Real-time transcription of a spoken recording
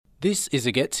This is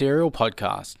a Get Cereal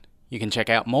podcast. You can check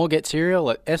out more Get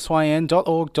Cereal at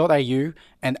syn.org.au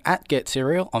and at Get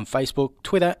Cereal on Facebook,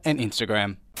 Twitter and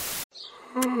Instagram.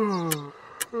 Let's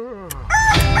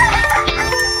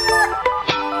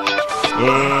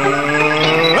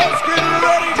get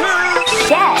ready to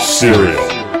get cereal.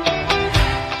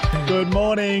 Good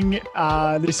morning.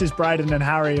 This is Brayden and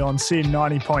Harry on SYN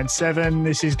 90.7.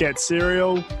 This is Get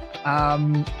Cereal.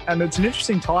 And it's an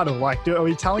interesting title. Like, are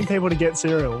we telling people to get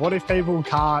cereal? What if people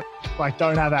can't,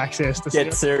 don't have access to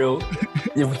get cereal?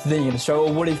 Then you're going to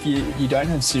struggle. What if you don't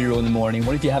have cereal in the morning?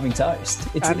 What if you're having toast?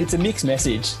 It's a mixed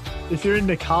message. If you're in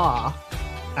the car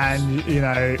and, you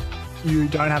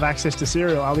don't have access to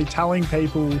cereal, are we telling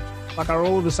people, are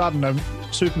all of a sudden a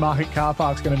supermarket car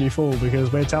park's going to be full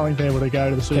because we're telling people to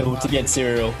go to the supermarket to get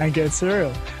cereal? And get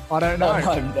cereal. I don't know.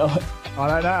 No. I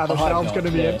don't know. Are the shelves going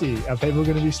to be empty? Are people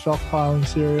going to be stockpiling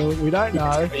cereal? We don't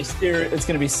know. It's going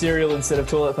to be cereal instead of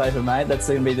toilet paper, mate. That's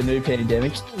going to be the new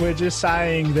pandemic. We're just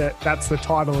saying that that's the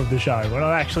title of the show. We're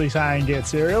not actually saying get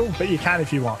cereal, but you can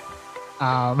if you want.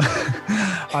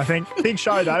 I think big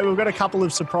show though. We've got a couple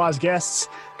of surprise guests.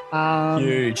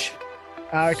 Huge.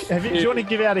 Do you want to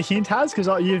give out a hint, Haz? Because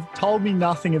you've told me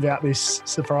nothing about this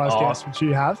surprise guest, which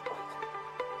you have.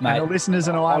 Mate, and the listeners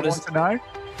and I want to know.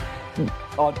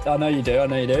 I know you do.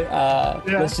 Yeah.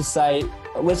 Let's just say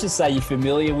you're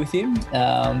familiar with him.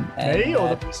 Me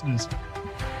or the listeners?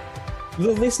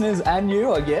 The listeners and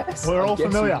you, I guess. We're all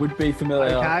familiar. Would be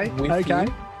familiar with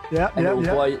you. Yeah.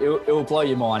 It will blow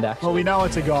your mind, actually. Well, we know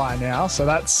it's a guy now, so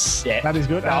that is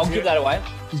good. I'll give that away.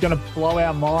 He's going to blow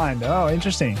our mind. Oh,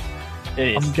 interesting.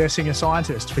 It is. I'm guessing a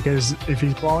scientist, because if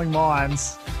he's blowing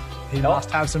minds, he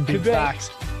must have some big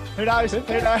facts. Who knows? We've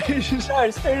got a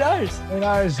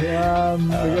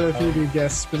few big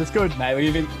guests, but it's good.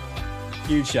 Mate,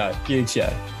 huge show.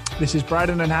 This is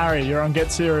Brayden and Harry. You're on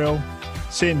Get Cereal,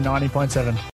 SYN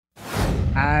 90.7.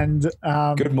 And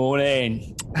good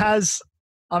morning.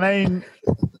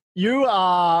 You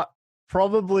are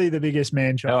probably the biggest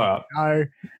man child.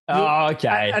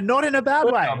 Okay. And not in a bad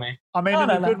way. In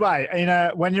a good way.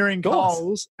 When you're in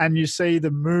Coles and you see the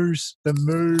moo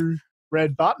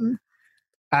red button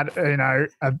at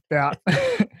about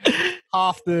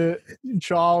half the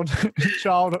child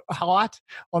height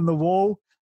on the wall,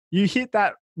 you hit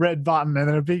that red button and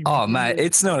then a big mate,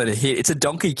 it's not a hit, it's a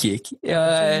donkey kick.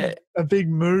 A big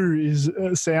moo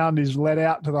sound is let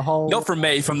out to the whole. Not from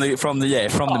me, from the machine.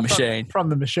 From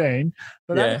the machine.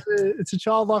 But it's a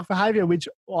childlike behaviour, which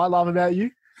I love about you.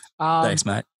 Thanks,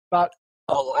 mate. But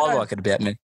I like it about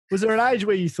me. Was there an age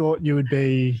where you thought you would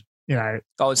be, I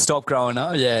would stop growing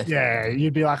up, yeah. Yeah,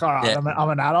 you'd be like, all right, I'm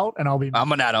an adult and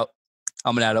I'm an adult.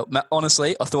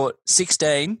 Honestly, I thought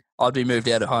 16, I'd be moved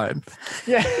out of home.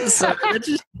 Yeah. So it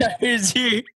just shows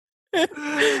you. I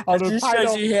would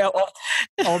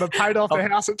have paid off the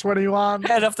house at 21.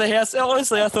 Paid off the house.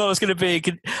 Honestly, I thought I was going to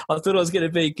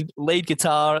be lead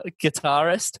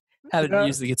guitarist. Haven't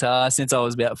used the guitar since I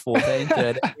was about 14,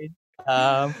 13.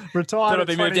 Retired. Thought I'd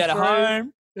be moved out of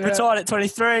home. Yeah. Retired at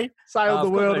 23. Sailed the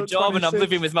world at 26. Job, and I'm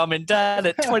living with mum and dad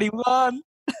at 21.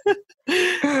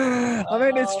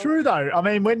 It's true though.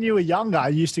 When you were younger,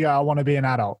 you used to go, I want to be an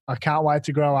adult. I can't wait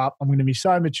to grow up. I'm going to be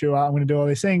so mature. I'm going to do all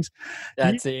these things.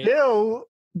 That's you still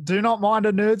do not mind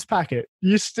a nerds packet.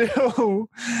 You still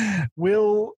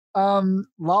will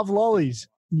love lollies.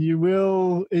 You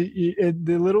will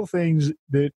the little things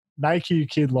that make you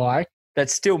kid-like. That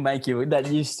still make you.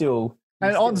 That you still.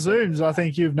 And on Zooms, I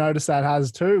think you've noticed that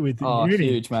has too with uni.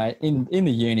 Huge, mate. In the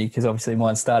uni, because obviously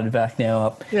mine started back now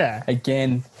up. Yeah.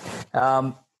 Again,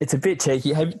 it's a bit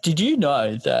cheeky. Did you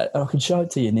know that? I can show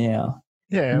it to you now.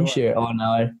 Yeah. Can you share it? Oh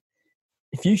no.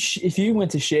 If you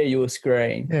went to share your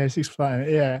screen, just explain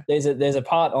it. Yeah. There's a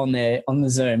part on there on the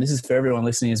Zoom. This is for everyone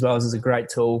listening as well. This is a great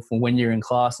tool for when you're in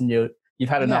class and you've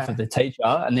had enough of the teacher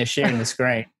and they're sharing the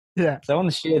screen. Yeah. So I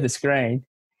want to share the screen.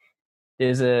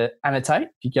 There's a annotate.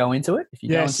 If you go into it,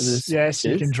 go into this, yes,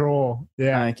 you can draw.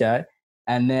 Yeah. Okay.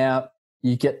 And now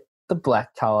you get the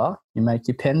black color. You make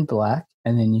your pen black,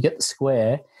 and then you get the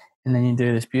square, and then you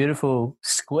do this beautiful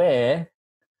square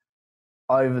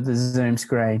over the Zoom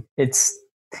screen. It's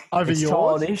yours.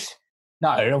 Childish. No,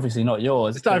 obviously not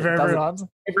yours. It's over everyone's.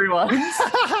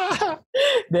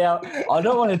 Now, I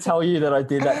don't want to tell you that I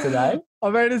did that today.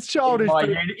 It's childish.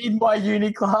 In my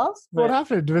uni class. What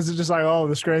happened? Was it just like,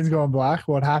 the screen's gone black?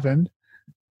 What happened?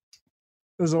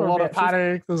 There's a lot of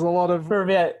panic. There's a lot of... For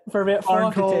about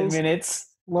 5 to 10 minutes.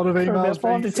 A lot of emails. For about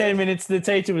 5 to 10 minutes, the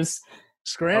teacher was...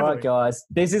 Scrambling. All right, guys,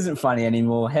 this isn't funny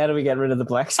anymore. How do we get rid of the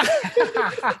black screen?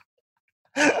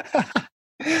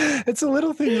 It's a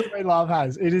little thing that we love,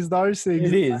 has. It is those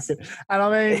things. It is. And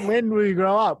I mean, when we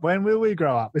grow up, when will we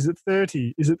grow up? Is it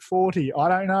 30? Is it 40? I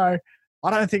don't know. I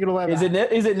don't think it'll ever. Is it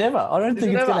never? I don't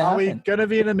think it's going to happen. Are we going to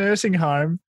be in a nursing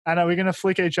home and are we going to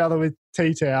flick each other with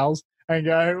tea towels and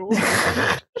go,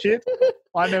 shit,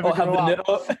 I never grew up.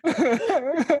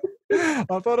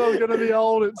 I thought I was going to be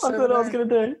old at 17. I thought I was going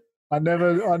to do. I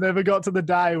never got to the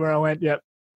day where I went, yep,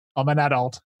 I'm an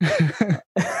adult.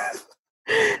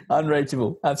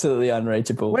 Unreachable. Absolutely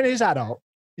unreachable. When is adult?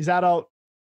 Is adult?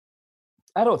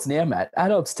 Adults now, Matt.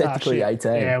 Adults technically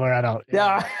 18. Yeah, we're adult.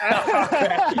 Yeah.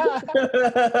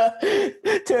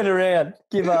 Turn around.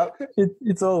 Give up.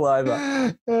 It's all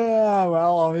over. Oh,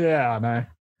 well, yeah, I know.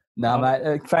 No,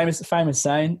 mate. Famous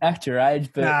saying, act your age.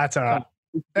 But nah, it's all right.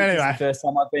 Anyway, the first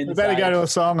time I've been. We better go to a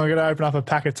song. I'm going to open up a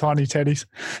pack of tiny teddies.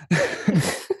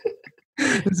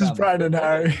 This is Brayden and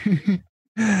Harry.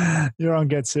 You're on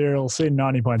Get Serial, Sin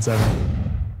 90.7.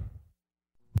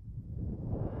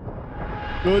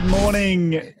 Good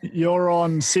morning. You're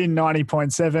on Sin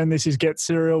 90.7. This is Get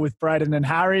Serial with Brayden and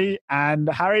Harry. And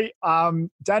Harry,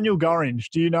 Daniel Gorringe,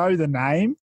 do you know the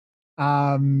name?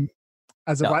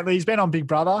 He's been on Big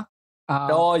Brother.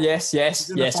 Yes,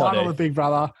 the final of Big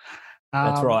Brother.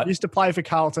 That's right. Used to play for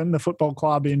Carlton, the football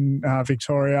club in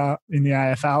Victoria in the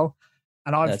AFL.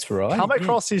 And I've come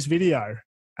across this video,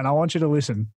 and I want you to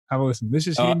listen. Have a listen. This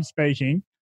is him speaking.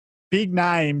 Big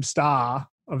name star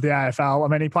of the AFL. I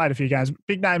mean, he played a few games.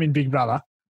 Big name in Big Brother.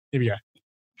 Here we go.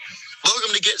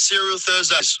 Welcome to Get Serial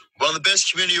Thursdays, one of the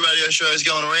best community radio shows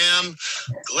going around.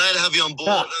 Glad to have you on board.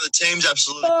 I know the team's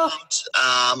absolutely pumped.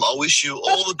 I wish you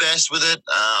all the best with it.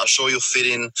 I'm sure you'll fit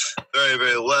in very,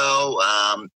 very well.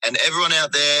 And everyone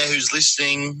out there who's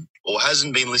listening or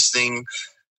hasn't been listening,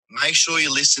 make sure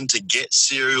you listen to Get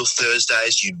Serial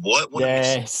Thursdays. You won't want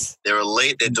to miss it. They're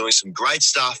elite. They're doing some great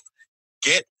stuff.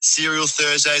 Get Serial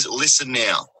Thursdays. Listen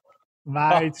now.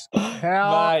 Mate,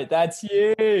 mate, that's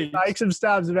huge. Make some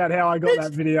stabs about how I got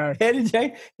that video. How did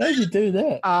you do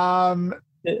that? I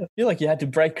feel like you had to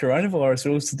break coronavirus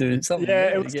rules to do something.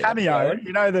 Yeah, it was Cameo.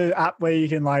 You know the app where you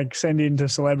can like send in to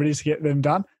celebrities to get them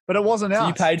done? But it wasn't us.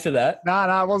 You paid for that?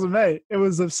 No, it wasn't me. It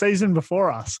was the season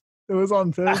before us. It was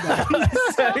on Thursday.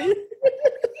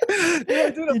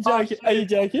 Are you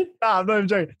joking? No, I'm not even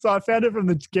joking. So I found it from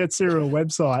the Get Serial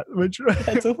website, and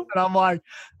I'm like,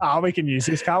 we can use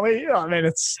this, can't we? I mean,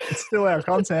 it's still our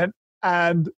content.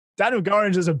 And Daniel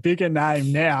Gorringe is a bigger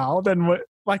name now than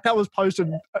that was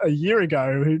posted a year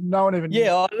ago. No one even knew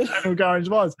who Daniel Gorringe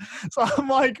was. So I'm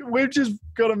like, we've just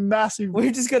got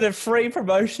a free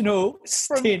promotional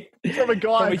stint from a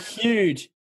guy from a huge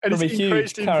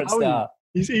current star.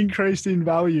 He's increased in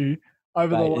value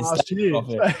over the last year.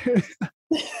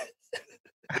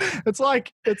 It's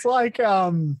like if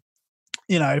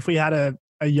we had a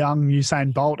young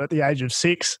Usain Bolt at the age of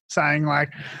 6 saying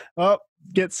like, "Oh,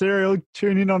 Get Serial,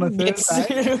 tune in on a Thursday." Get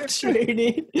Serial, tune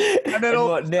in. And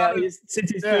then now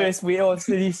since his first, we all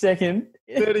since his second.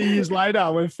 30 years later,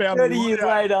 we've found 30 years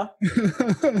later.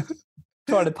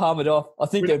 Trying to palm it off. I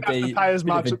think it'd be pay as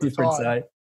much a difference, though.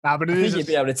 No, but I think you'd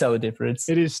be able to tell the difference.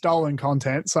 It is stolen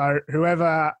content. So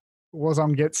whoever was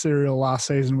on Get Serial last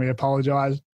season, we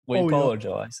apologise. We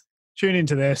apologise. Tune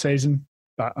into their season.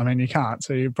 But, I mean, you can't.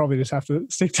 So you probably just have to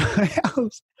stick to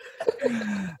ours.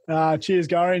 Cheers,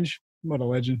 Gorringe. What a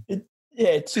legend.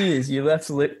 Cheers, you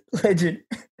absolute legend.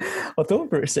 I thought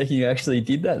for a second you actually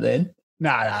did that then.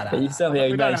 No. But you somehow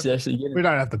managed to actually get it. We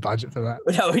don't have the budget for that.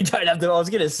 No, we don't have the. I was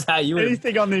going to say you.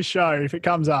 Anything on this show, if it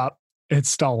comes up, it's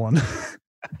stolen.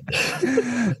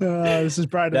 This is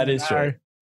Brayden. That is true.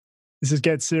 This is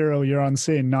Get Serial. You're on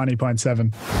Sin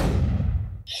 90.7.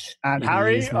 And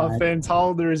Harry, I've been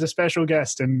told there is a special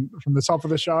guest, and from the top of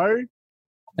the show,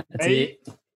 that's it.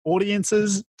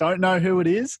 Audiences don't know who it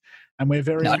is, and we're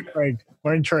very intrigued.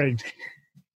 We're intrigued.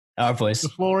 Our voice. The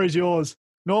floor is yours.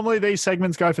 Normally these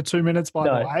segments go for 2 minutes, by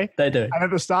the way. They do. And at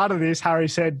the start of this, Harry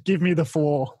said, "Give me the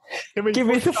floor." Give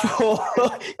me the floor.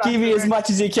 Give me as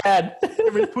much as you can.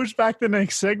 Can we push back the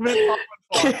next segment?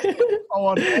 I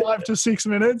want 5 to 6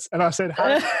 minutes. And I said,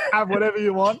 "Hey, have whatever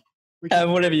you want.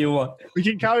 Have whatever you want. We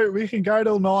can go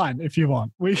till 9 if you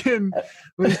want. We can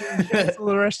cancel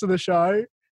the rest of the show,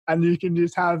 and you can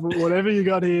just have whatever you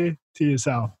got here to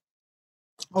yourself.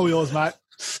 All yours, mate."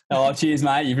 Oh, cheers,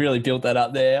 mate. You've really built that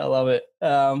up there. I love it.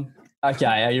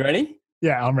 Okay, are you ready?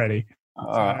 Yeah, I'm ready. All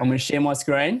right, I'm going to share my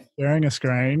screen. Sharing a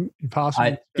screen. You pass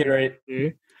me. Get ready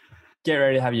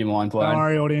to have your mind blown. Don't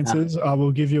worry, audiences. I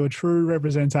will give you a true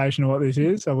representation of what this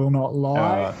is. I will not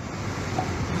lie.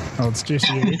 Oh, it's just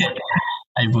you.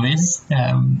 Hey, boys.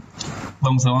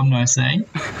 Long time no see,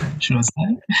 should I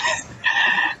say.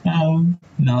 No,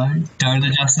 don't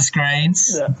adjust the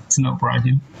screens. Yeah. It's not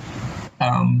broken.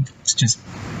 It's just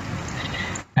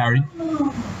Harry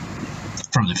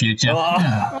from the future. You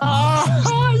are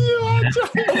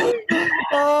joking.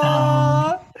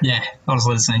 Yeah, I'll just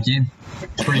let it sink in.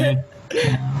 It's pretty good.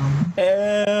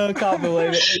 Can't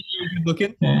believe it. You good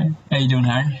looking? Yeah. How you doing,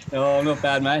 Harry? Oh, I'm not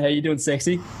bad, mate. How you doing,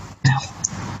 sexy?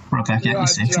 Right back at you,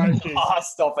 sexy. Joking. Oh,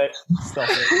 stop it.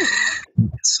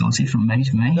 Saucy from me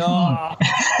to me. Oh.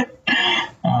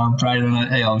 Brayden,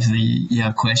 hey, obviously you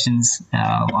have questions.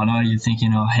 I know you're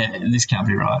thinking, oh, hey, this can't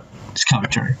be right. This can't be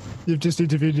true. You've just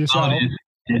interviewed yourself. Oh,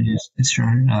 it is. It's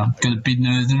true. Got the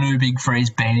new big freeze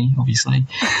beanie, obviously.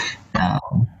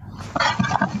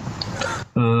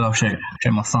 I'll show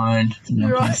my phone.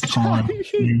 You are Time.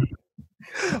 joking.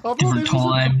 I thought Different this was a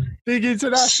time. big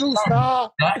international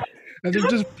star. And you've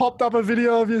just popped up a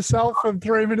video of yourself from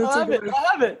 3 minutes ago.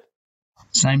 I have it.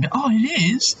 Same. Oh, it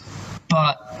is.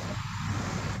 But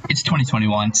it's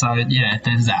 2021, so yeah,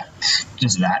 there's that.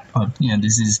 Just that.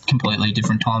 This is completely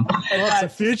different time. What's the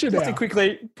future Just now? to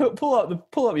quickly pull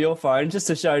up your phone just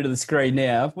to show to the screen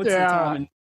now. What's the time?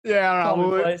 Yeah, all right. Time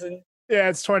and Well, place and yeah,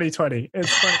 it's 2020.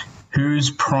 It's 20.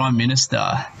 Who's Prime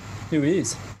Minister? who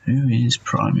is? Who is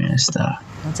Prime Minister?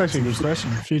 That's actually a good question.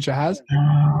 Future has.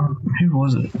 Who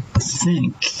was it? I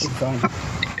think,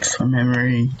 from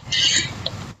memory,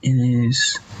 it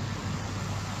is.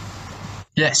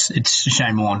 Yes, it's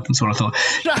Shane Warne. That's what I thought.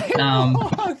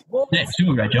 Yeah, he's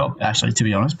doing a great job, actually, to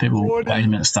be honest. People paid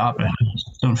him at the start, but he's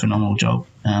doing a phenomenal job.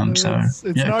 It's no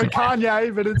good.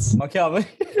 Kanye, but it's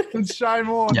Shane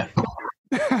Warne. Yeah.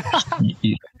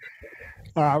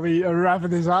 All right, we are wrapping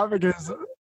this up because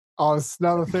it's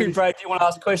another 30. Brayden, do you want to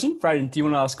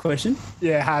ask a question?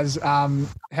 Yeah, how's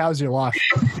your life?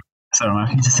 Sorry, mate. I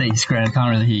can just see your screen. I can't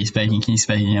really hear you speaking. Can you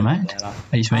speak here, mate?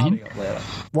 Are you speaking?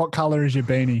 What colour is your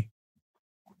beanie?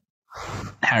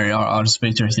 Harry, I'll just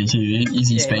speak directly to you. Is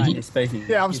he speaking? Mate, you're speaking.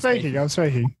 Yeah, I'm speaking. All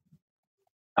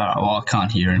right, well, I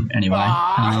can't hear him anyway.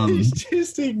 He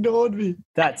just ignored me.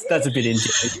 That's a bit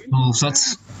interesting. Well, so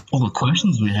that's all the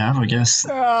questions we have, I guess.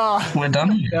 We're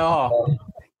done here. Oh,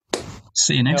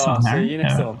 See you next time, Harry. see you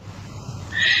next time.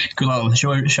 Good luck with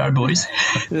the show, boys.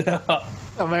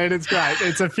 I mean, it's great.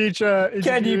 It's a future interview.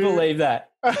 Can you believe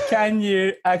that? Can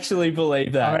you actually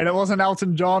believe that? I mean, it wasn't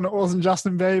Elton John. It wasn't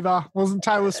Justin Bieber. It wasn't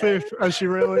Taylor Swift as she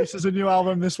releases a new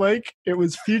album this week. It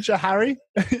was Future Harry.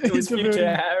 It was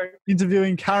Future Harry.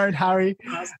 Interviewing current Harry.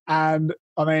 And,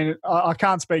 I mean, I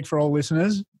can't speak for all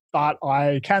listeners, but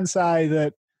I can say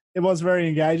that it was very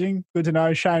engaging. Good to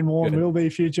know Shane Warne will be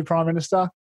future Prime Minister.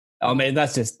 I mean,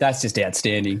 that's just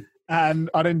outstanding. And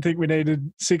I didn't think we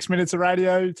needed 6 minutes of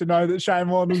radio to know that Shane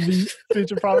Warne would be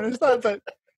future Prime Minister, but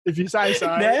if you say so,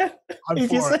 Yeah, I'm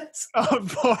for it. I'm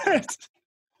for it.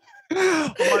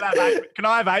 Can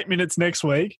I have 8 minutes next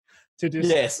week to just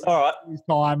Yes, all right. this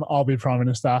time I'll be Prime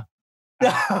Minister? All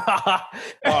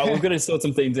right, we're going to sort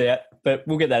some things out, but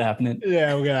we'll get that happening.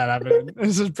 Yeah, we'll get that happening.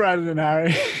 This is Brayden and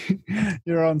Harry.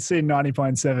 You're on Sin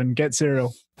 90.7. Get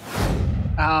serial.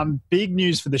 Big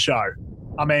news for the show.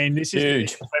 I mean, this is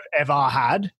Huge. the we've ever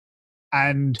had.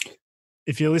 And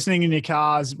if you're listening in your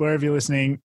cars, wherever you're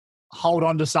listening, hold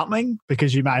on to something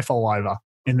because you may fall over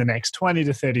in the next 20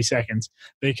 to 30 seconds.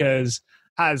 Because,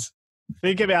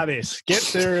 think about this. Get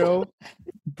cereal.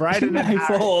 Brayden and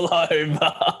Harry. Fall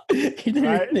over.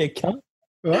 They're in their car.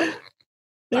 What?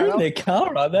 They're in their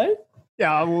car, are they?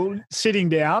 Yeah, well, sitting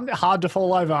down, hard to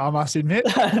fall over, I must admit.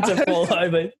 To fall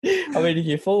over. I mean, if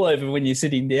you fall over when you're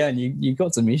sitting down, you've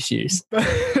got some issues.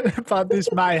 But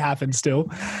this may happen still.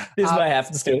 This may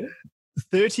happen still.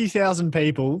 30,000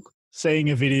 people seeing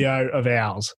a video of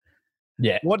ours.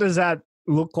 Yeah. What does that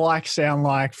look like, sound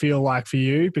like, feel like for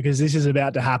you? Because this is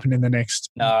about to happen in the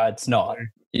next... No, it's not.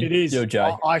 It is. You're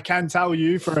joking. I can tell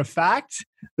you for a fact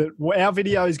that our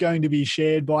video is going to be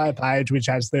shared by a page which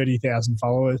has 30,000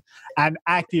 followers and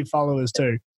active followers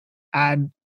too. And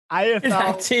AFL...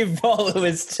 Active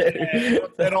followers too. Yeah,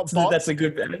 they're not bots. That's a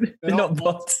good one. They're not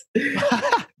bots.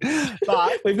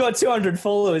 But we've got 200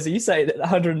 followers. You say that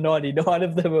 199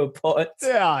 of them are bots.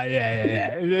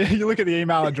 Yeah. You look at the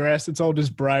email address, it's all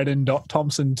just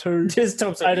Brayden.Thompson2. Just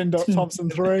Thompson.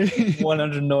 Brayden.Thompson3.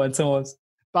 109 times.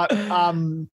 But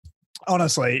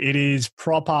honestly, it is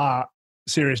proper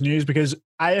serious news because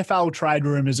AFL trade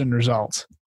rumours and results.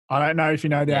 I don't know if you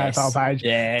know the AFL page,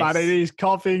 but it is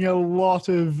copping a lot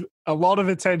of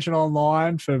attention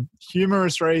online for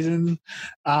humorous reasons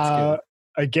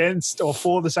against or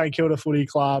for the St Kilda Footy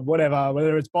Club, whatever,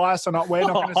 whether it's biased or not. We're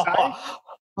not going to say.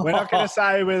 We're not going to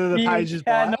say whether the page is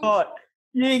biased.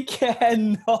 You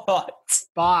cannot.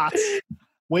 But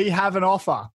we have an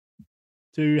offer.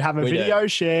 to have a video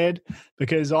shared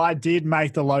because I did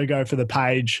make the logo for the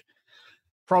page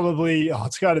probably,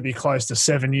 it's got to be close to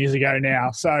 7 years ago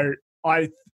now. So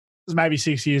it was maybe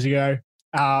 6 years ago.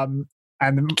 And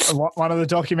one of the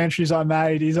documentaries I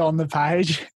made is on the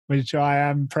page, which I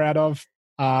am proud of.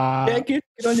 Good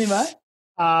on you, mate.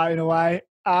 In a way.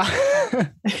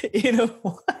 In a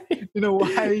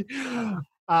way.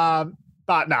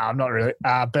 But no, I'm not really.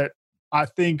 But I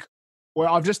think,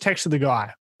 I've just texted the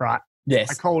guy, right?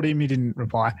 Yes. I called him, he didn't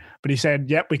reply, but he said,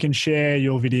 yep, we can share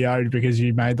your video because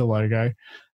you made the logo.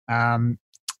 Did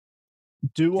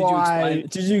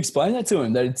you explain that to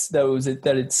him? That it's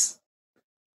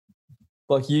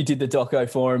like you did the doco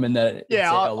for him and that.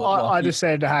 Yeah, I just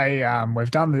said, hey, I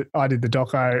did the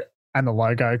doco and the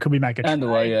logo. Could we make a trade? And the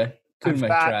logo. Could we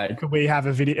make a trade? Could we have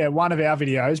a video? One of our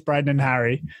videos, Brayden and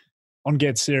Harry, on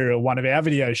Get Serial, one of our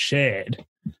videos shared.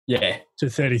 Yeah. To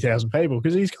 30,000 people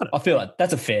because he's got it. I feel like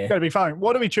that's a fair. Got to be fun.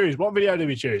 What do we choose? What video do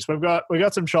we choose? We've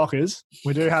got some shockers.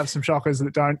 We do have some shockers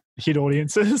that don't hit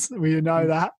audiences. We know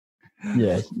that.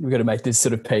 Yeah, we've got to make this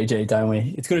sort of PG, don't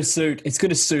we? It's got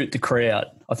to suit the crowd.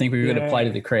 I think we've got to play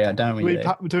to the crowd, don't we?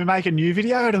 Do we make a new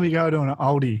video or do we go to an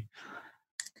oldie?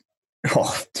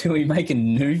 Oh, do we make a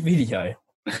new video?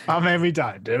 I mean, we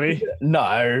don't, do we?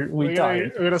 No, we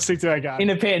don't. We're going to stick to our game. In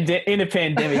a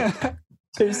pandemic.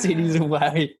 2 cities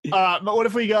away. But what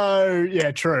if we go?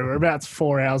 Yeah, true. We're about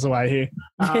 4 hours away here.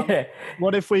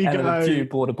 What if we go? A few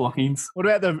border blockings. What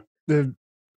about the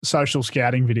social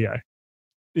scouting video?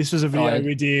 This was a video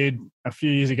we did a few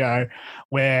years ago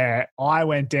where I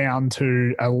went down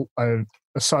to a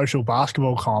social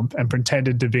basketball comp and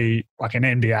pretended to be like an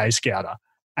NBA scouter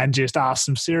and just asked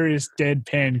some serious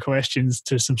deadpan questions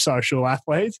to some social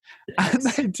athletes, and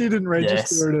they didn't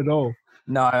register it at all.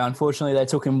 No, unfortunately, they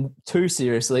took him too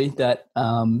seriously that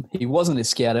he wasn't a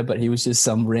scouter, but he was just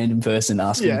some random person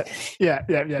asking. Yeah.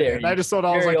 They just thought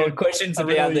I was like questions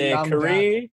about their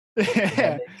career.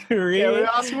 Yeah. We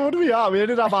asked what do we are. We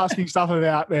ended up asking stuff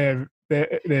about their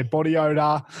body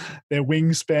odor, their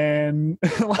wingspan.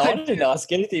 I didn't ask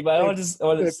anything, mate. I just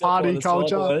their party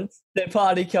culture. Their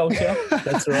party culture.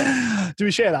 That's right. Do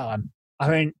we share that one? I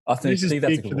think this is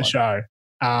big for the show.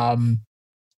 And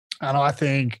I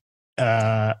think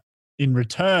in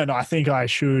return, I think I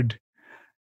should.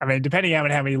 I mean, depending on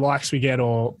how many likes we get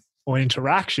or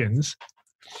interactions,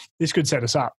 this could set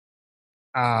us up.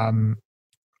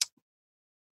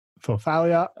 For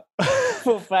failure.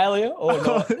 For failure or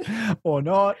not. Or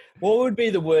not. What would be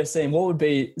the worst thing? What would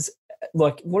be,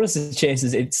 like, what is the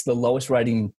chances it's the lowest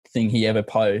rating thing he ever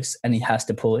posts and he has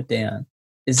to pull it down?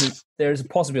 There's a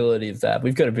possibility of that.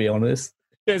 We've got to be honest.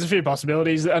 There's a few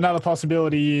possibilities. Another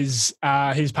possibility is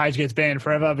his page gets banned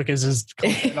forever because there's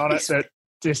content on it that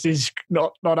just is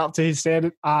not up to his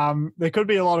standard. There could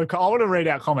be a lot of. I want to read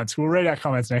out comments. We'll read out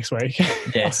comments next week.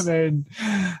 Yes, and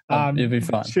then it'll be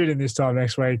fun. Shoot in this time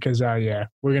next week because we're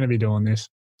going to be doing this.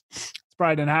 It's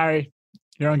Brayden and Harry.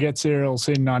 You're on Get Serial,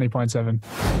 Sin 90.7.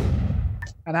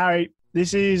 And Harry,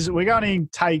 we're going to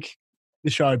take the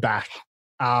show back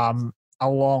a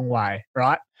long way,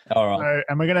 right? All right. So,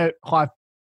 and we're going to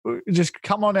just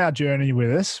come on our journey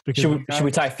with us. Because should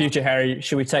we take future Harry?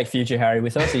 Should we take future Harry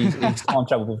with us? He's time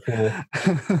travel before.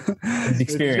 His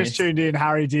experience. Just tuned in.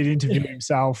 Harry did interview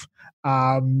himself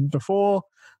before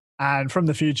and from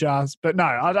the future. But no,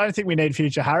 I don't think we need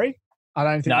future Harry. I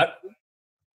don't think. No.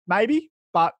 Maybe,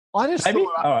 but I just thought.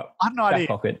 Right. I have no idea.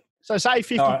 Pocket. So say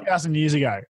 50,000 years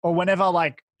ago, or whenever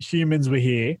like humans were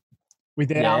here,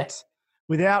 without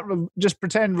just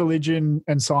pretend religion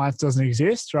and science doesn't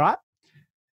exist, right?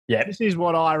 Yeah. This is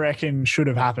what I reckon should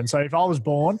have happened. So if I was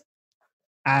born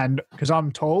and because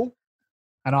I'm tall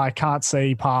and I can't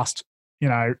see past,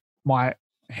 my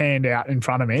hand out in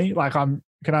front of me, like can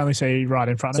only see right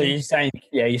in front of me. So you're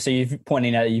saying, you're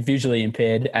pointing out that you're visually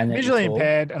impaired and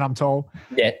and I'm tall.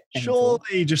 Yeah.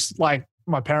 Surely just like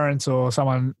my parents or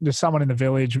someone in the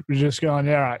village was just going,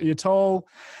 yeah, right, you're tall,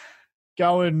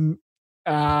 go and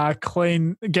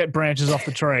get branches off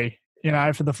the tree,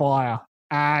 for the fire.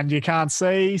 And you can't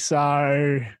see,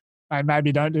 so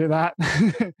maybe don't do that.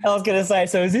 I was going to say,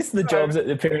 so is this the jobs that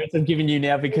the parents have given you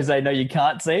now because they know you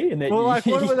can't see? And what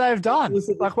would they have done?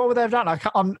 Like, what would they have done?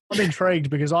 I'm intrigued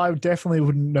because I definitely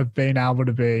wouldn't have been able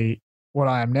to be what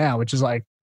I am now, which is like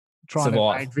trying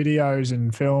to make videos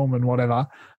and film and whatever.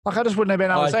 Like, I just wouldn't have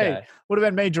been able to see. Would have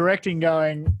been me directing,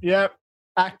 going, yep,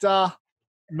 actor,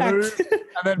 move,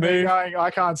 and then me going, I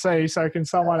can't see, so can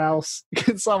someone else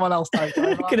take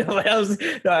over?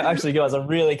 No, actually, guys, I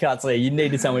really can't see. You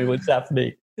need to tell me what's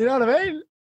happening. You know what I mean?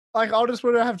 Like, I'll just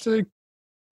would have to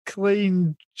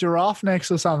clean giraffe necks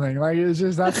or something. Like, it's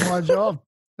just, that's my job.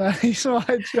 That is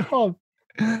my job.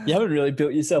 You haven't really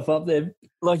built yourself up there.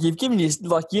 Like you've given you,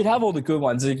 like you'd have all the good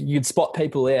ones. You'd spot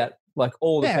people out, like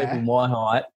all the people my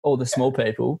height, all the small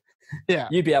people. Yeah.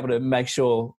 You'd be able to make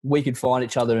sure we could find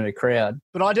each other in a crowd.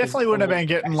 But I definitely wouldn't have been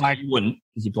getting like, you wouldn't,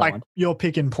 because you're blind. like you're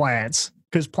picking plants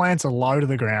because plants are low to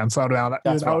the ground. So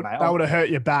that would have hurt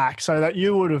your back. So that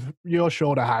your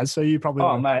shoulder has. So you probably.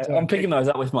 Oh, mate, I'm picking those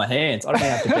up with my hands. I don't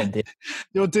have to bend it.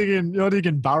 You're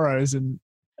digging burrows and.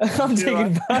 I'm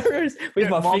digging burrows with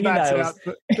my fingernails.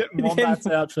 Getting wombats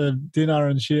out for dinner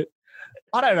and shit.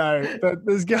 I don't know, but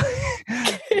there's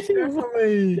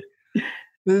definitely.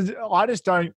 I just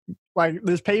don't like.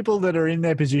 There's people that are in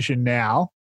their position now,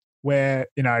 where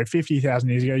 50,000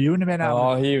 years ago you wouldn't have been able.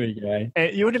 Oh, here we go.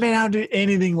 You wouldn't have been able to do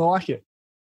anything like it.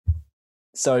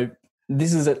 So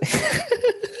this is it.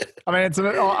 I mean, it's an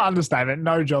understatement.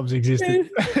 No jobs existed,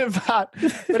 but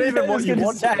even what you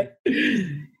want to.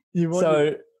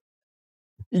 So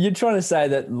you're trying to say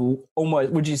that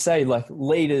almost, would you say like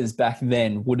leaders back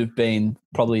then would have been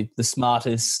probably the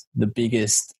smartest, the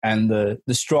biggest, and the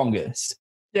strongest?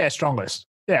 Yeah, strongest.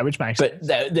 Yeah, which makes sense.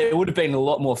 But there would have been a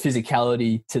lot more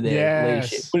physicality to their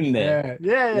leadership, wouldn't there?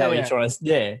 Yeah. What you're trying to,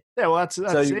 yeah. Yeah, well, that's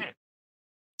it.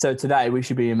 So today we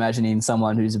should be imagining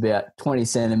someone who's about 20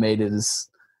 centimetres,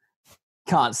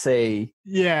 can't see.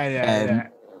 Yeah.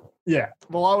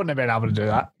 Well, I wouldn't have been able to do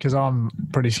that because I'm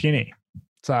pretty skinny.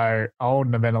 So I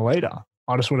wouldn't have been a leader.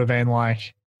 I just would have been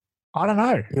like, I don't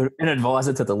know. You're an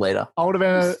advisor to the leader. I would have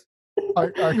been I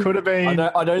could have been.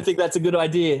 I don't think that's a good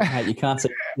idea, mate. You can't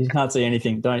see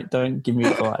anything. Don't give me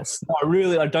advice.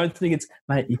 No, I don't think it's,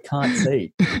 mate. You can't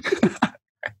see.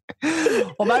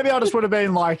 Or maybe I just would have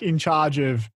been like in charge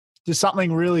of just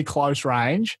something really close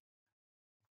range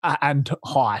and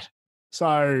height.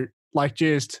 So like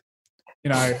just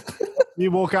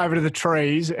you walk over to the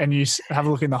trees and you have a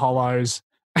look in the hollows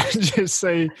and just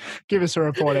give us a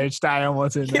report each day on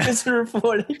what's in there. Give us a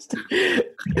report each day.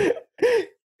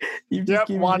 Yep,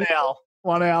 1 hour.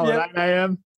 1 hour at 8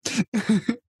 a.m.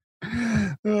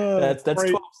 That's 12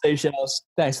 seashells.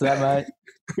 Thanks for that, mate.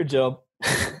 Good job.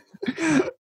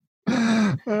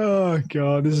 Oh,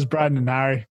 God. This is Brayden and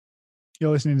Harry.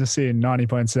 You're listening to CN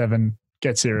 90.7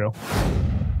 Get Serial.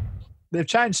 They've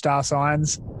changed star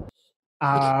signs.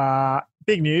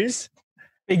 Big news.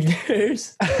 Big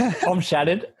news. I'm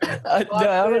shattered. I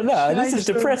don't know. This is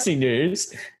depressing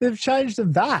news. They've changed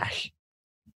them back.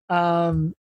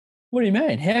 What do you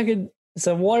mean?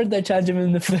 So why did they change them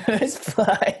in the first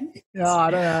place? No,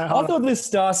 I don't know. I thought the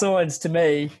star signs to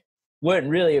me weren't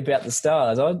really about the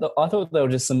stars. I thought they were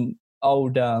just some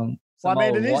old. It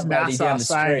is NASA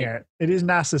saying it. It is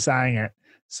NASA saying it.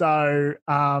 So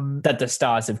that the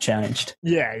stars have changed.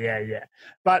 Yeah.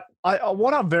 But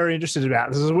what I'm very interested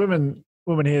about, there's a woman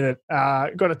here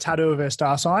that got a tattoo of her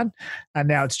star sign, and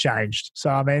now it's changed. So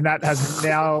I mean that has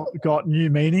now got new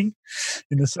meaning.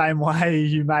 In the same way,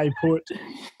 you may put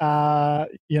a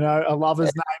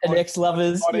lover's name, an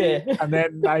ex-lover's, and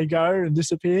then they go and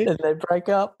disappear, and they break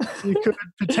up. You could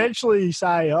potentially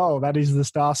say, "Oh, that is the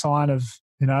star sign of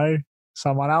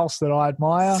someone else that I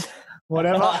admire."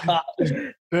 Whatever.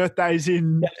 Birthdays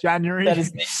in January. That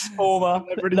is the former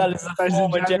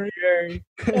January.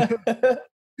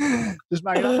 Just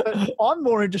make it up. But I'm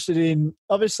more interested in,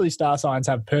 obviously star signs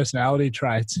have personality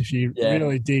traits if you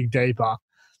really dig deeper.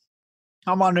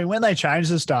 I'm wondering, when they changed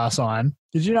the star sign,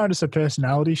 did you notice a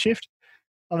personality shift?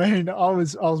 I mean, I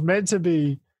was meant to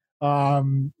be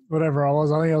whatever I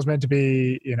was. I think I was meant to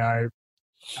be,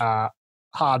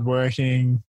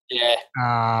 hardworking.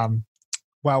 Yeah.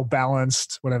 Well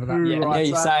balanced, whatever that. Yeah, now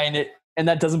you're saying it, and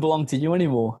that doesn't belong to you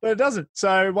anymore. But it doesn't.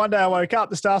 So one day I woke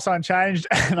up, the star sign changed,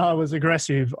 and I was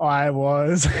aggressive. I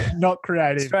was not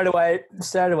creative. Straight away,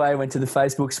 went to the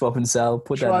Facebook swap and sell.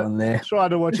 Put that on there. Tried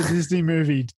to watch a Disney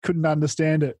movie, couldn't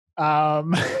understand it.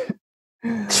 Tried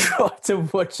to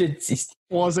watch it.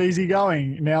 Was easy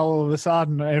going. Now all of a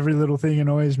sudden, every little thing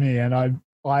annoys me, and I've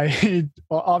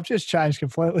just changed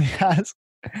completely.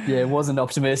 Yeah, was an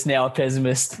optimist, now a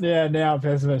pessimist. Yeah, now a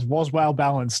pessimist. Was well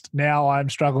balanced. Now I'm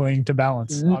struggling to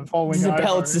balance. I'm falling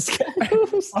over.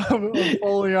 I'm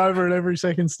falling over at every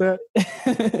second step.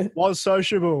 Was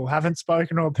sociable. Haven't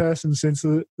spoken to a person since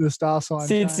the star sign.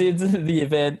 Since the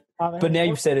event. But now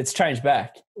you've said it's changed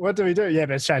back. What do we do? Yeah,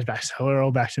 but it's changed back. So we're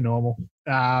all back to normal.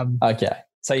 Okay.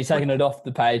 So you're taking it off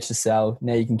the page to sell.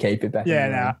 Now you can keep it back. Yeah,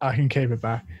 now I can keep it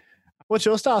back. What's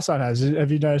your star sign has?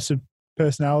 Have you noticed a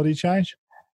personality change?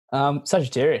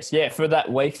 Sagittarius. Yeah, for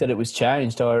that week that it was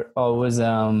changed, I was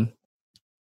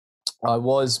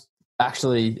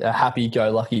actually a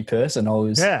happy-go-lucky person. I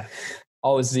was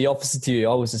the opposite to you.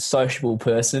 I was a sociable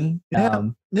person.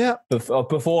 Yeah.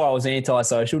 Before I was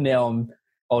antisocial. Now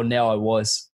oh, now I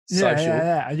was social.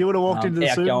 Yeah. You would have walked into the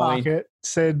supermarket,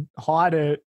 said hi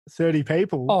to 30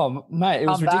 people. Oh, mate, it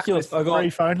was ridiculous. I got 3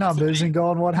 phone numbers and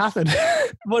gone, what happened?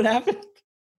 What happened?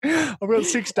 I've got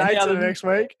 6 dates for the next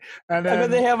week. And then, I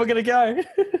don't know how we're going to go.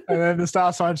 And then the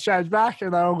star signs changed back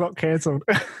and they all got cancelled.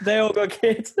 They all got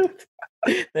cancelled.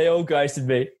 They all ghosted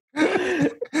me.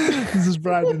 This is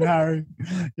Brayden and Harry.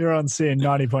 You're on SYN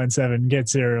 90.7. Get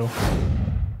Serial.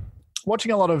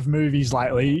 Watching a lot of movies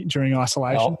lately during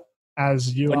isolation,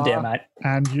 as you are, down, mate.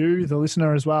 And you, the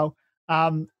listener, as well.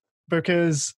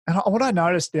 Because what I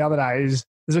noticed the other day is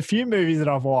there's a few movies that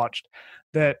I've watched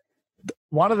that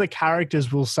one of the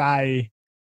characters will say,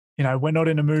 we're not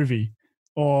in a movie,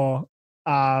 or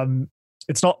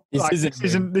it's not this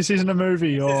isn't a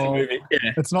movie, or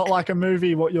it's not like a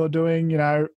movie what you're doing,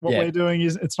 we're doing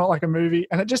it's not like a movie,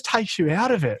 and it just takes you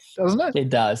out of it, doesn't it? It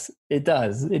does.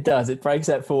 It breaks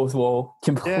that fourth wall,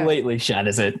 completely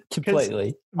shatters it,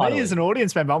 completely. Me as an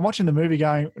audience member, I'm watching the movie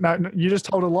going, no, you just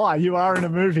told a lie. You are in a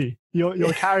movie.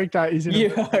 Your character is in a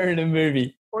movie. You are in a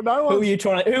movie. Well, who are you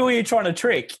trying to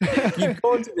trick? You've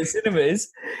gone to the cinemas.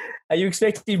 Are you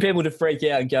expecting people to freak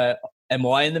out and go, am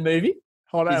I in the movie?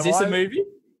 Is this a movie?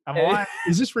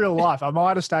 Is this real life? Am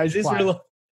I at a stage play? Real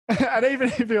life? And even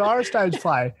if you are a stage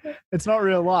play, it's not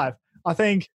real life. I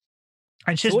think.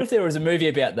 And so what if there was a movie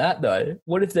about that, though?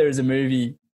 What if there is a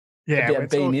movie about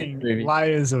being in the movie?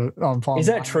 Layers of is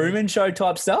that Truman Show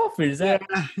type stuff? Or is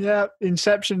that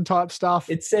Inception type stuff?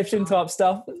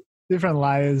 Different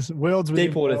layers, worlds within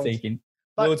deep water worlds. Thinking.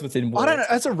 Worlds within worlds. I don't know.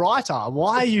 As a writer,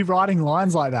 why are you writing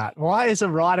lines like that? Why is a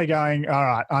writer going, all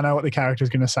right, I know what the character's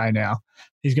going to say now.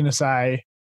 He's going to say,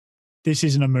 this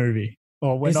isn't a movie.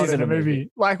 Or we're not in a movie.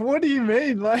 Like, what do you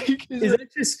mean? Like, is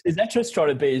that just trying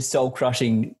to be as soul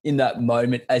crushing in that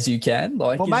moment as you can?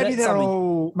 Like,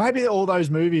 well, maybe all those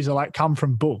movies are like come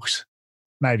from books,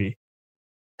 maybe,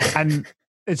 and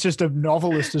it's just a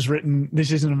novelist has written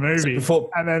this isn't a movie. So before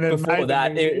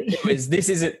that,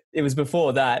 it was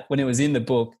before that when it was in the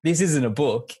book. This isn't a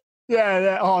book.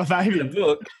 Yeah. Oh, maybe a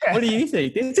book. What do you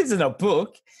think? This isn't a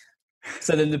book.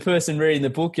 So then the person reading the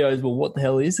book goes, well, what the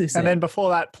hell is this? And then before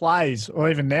that plays,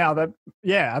 or even now,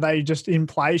 are they just in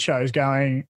play shows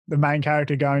going, the main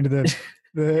character going to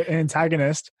the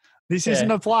antagonist, this isn't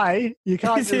a play. You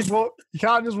can't just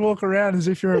walk around as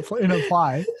if you're in a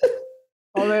play.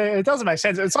 I mean, it doesn't make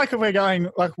sense. It's like if we're going,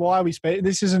 like, why are we speaking?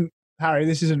 This isn't radio.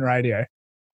 This isn't radio.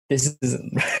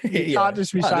 You can't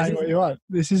just be saying what you want.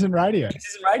 This isn't radio.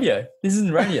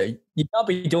 You can't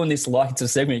be doing this like it's a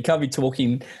segment. You can't be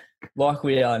talking like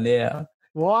we are now.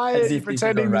 Why are you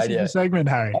pretending this is a segment,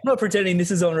 Harry? I'm not pretending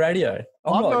this is on radio.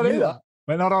 I'm not either.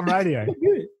 We're not on radio.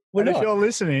 We're not. If you're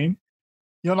listening,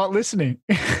 you're not listening.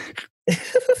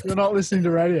 You're not listening to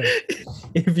radio.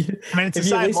 It's the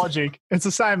same logic. It's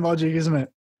the same logic, isn't it?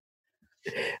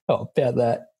 Oh, about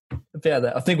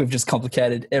that. I think we've just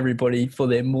complicated everybody for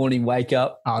their morning wake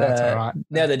up. Oh, that's all right.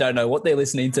 Now they don't know what they're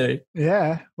listening to.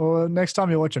 Yeah. Well, next time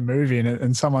you watch a movie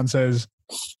and someone says,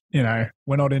 we're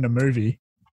not in a movie,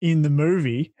 in the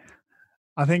movie,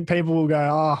 I think people will go,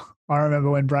 oh, I remember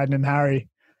when Brayden and Harry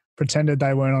pretended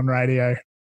they weren't on radio.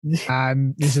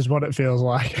 And this is what it feels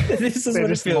like. This is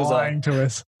what it feels lying like. To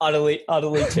us. Utterly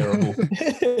terrible.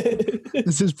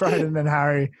 This is Brayden and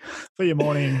Harry for your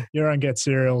morning. You're on Get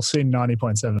Serial, SYN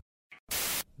 90.7.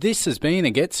 This has been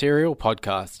a Get Serial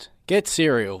podcast. Get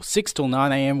Serial, 6 till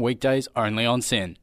 9 a.m. weekdays only on SYN.